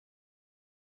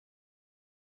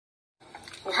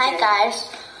Okay. Hi guys.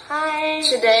 Hi.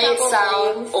 Today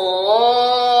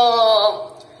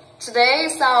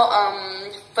is our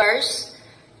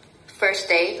first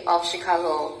day of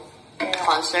Chicago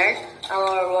concert.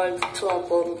 Our world tour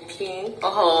bumping.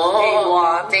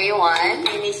 Day one.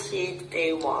 Finish it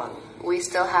day one. We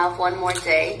still have one more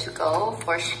day to go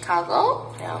for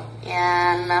Chicago. Yeah.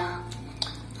 And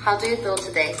how do you feel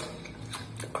today?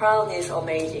 The crowd is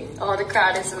amazing. Oh, the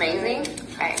crowd is amazing.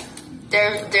 Right.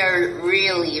 They're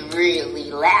really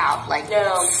loud. Like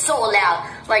so loud.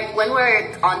 Like when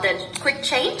we're on the quick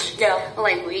change. Yeah.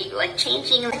 Like we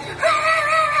changing. Like,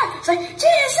 it's like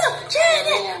JISOO,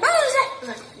 it's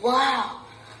like wow.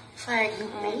 It's like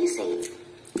amazing.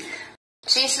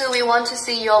 JISOO, we want to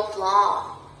see your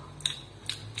vlog.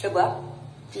 그게 뭐야?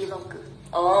 Vlog.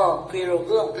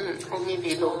 브이로그? Only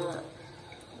vlog.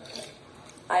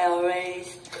 I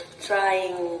always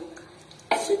trying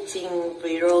shooting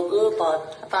vlog,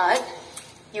 But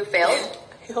you failed.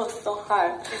 it was so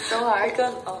hard. It's so hard.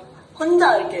 Because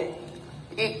혼자 이렇게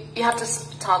You have to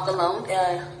talk alone.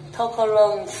 talk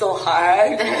alone so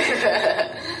hard.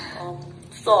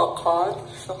 So awkward.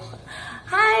 So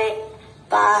hi,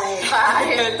 bye.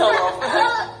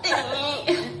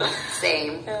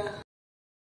 Same. Yeah.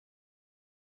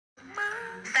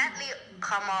 Fat Leo,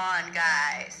 come on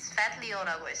guys. Fat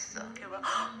Leo라고 했어.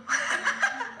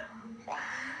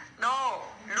 No,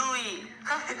 루이.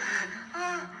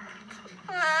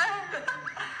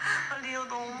 리오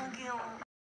너무 귀여워.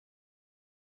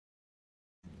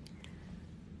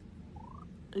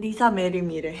 리사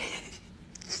메리미래.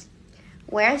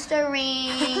 Where's the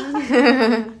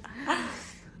ring?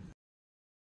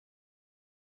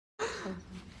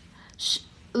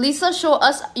 Lisa, show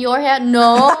us your hair.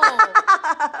 No.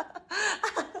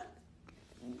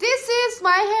 This is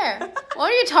my hair.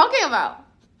 What are you talking about?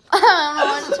 I don't know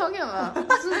what you're talking about.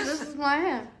 This is my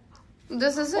hair.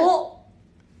 This is it.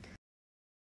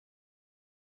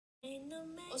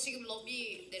 지금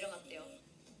러비 내려갔대요.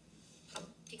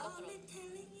 픽업하러.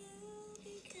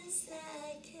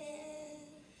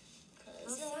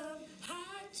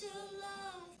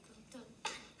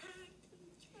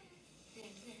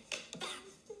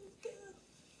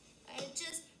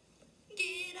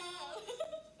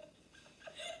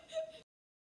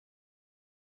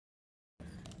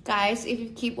 Guys, if you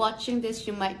keep watching this,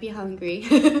 you might be hungry.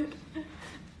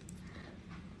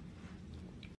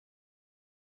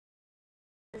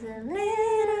 A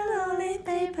little lonely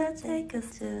paper, take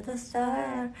us to the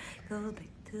star. Go back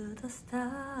to the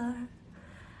star.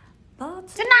 But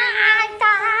Tonight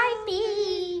I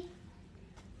be.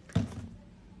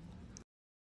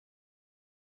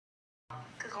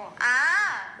 그거.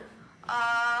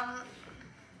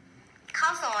ข้า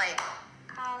วซอย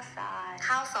ข้าว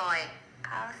ซอย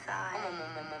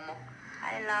어머머머머머.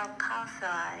 I love ข้าวซ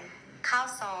อย ข้าว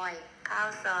ซอย ข้าว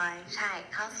ซอย ใช่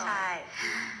ข้าวซอย ใช่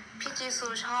พี่จีซู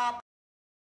ชอบ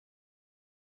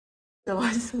진짜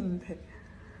맛있었는데.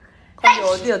 거기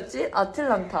어디였지?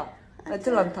 애틀란타.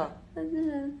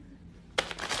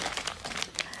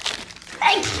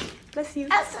 Bless you.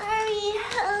 I'm sorry.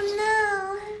 Oh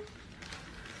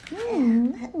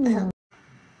no.